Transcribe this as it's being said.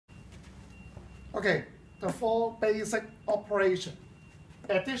Okay, the four basic operations: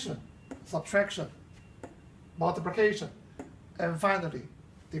 addition, subtraction, multiplication, and finally,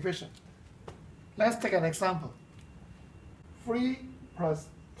 division. Let's take an example. 3 plus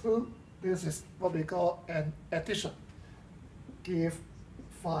 2, this is what we call an addition, give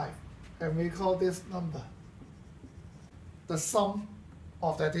 5. And we call this number the sum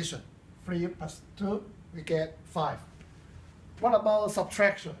of the addition. 3 plus 2, we get 5. What about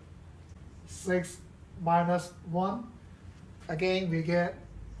subtraction? 6 minus 1, again we get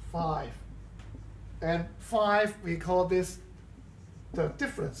 5. And 5, we call this the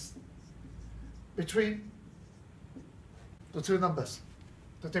difference between the two numbers,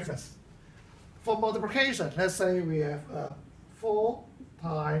 the difference. For multiplication, let's say we have 4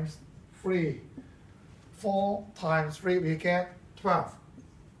 times 3. 4 times 3, we get 12.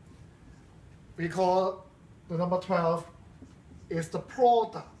 We call the number 12 is the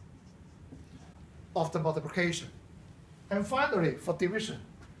product of the multiplication. And finally, for division,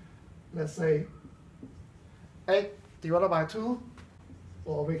 let's say 8 divided by 2,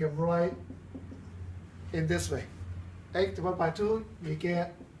 or we can write in this way. 8 divided by 2, we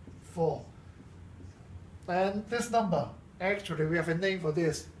get 4. And this number, actually we have a name for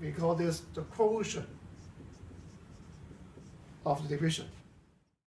this. We call this the quotient of the division.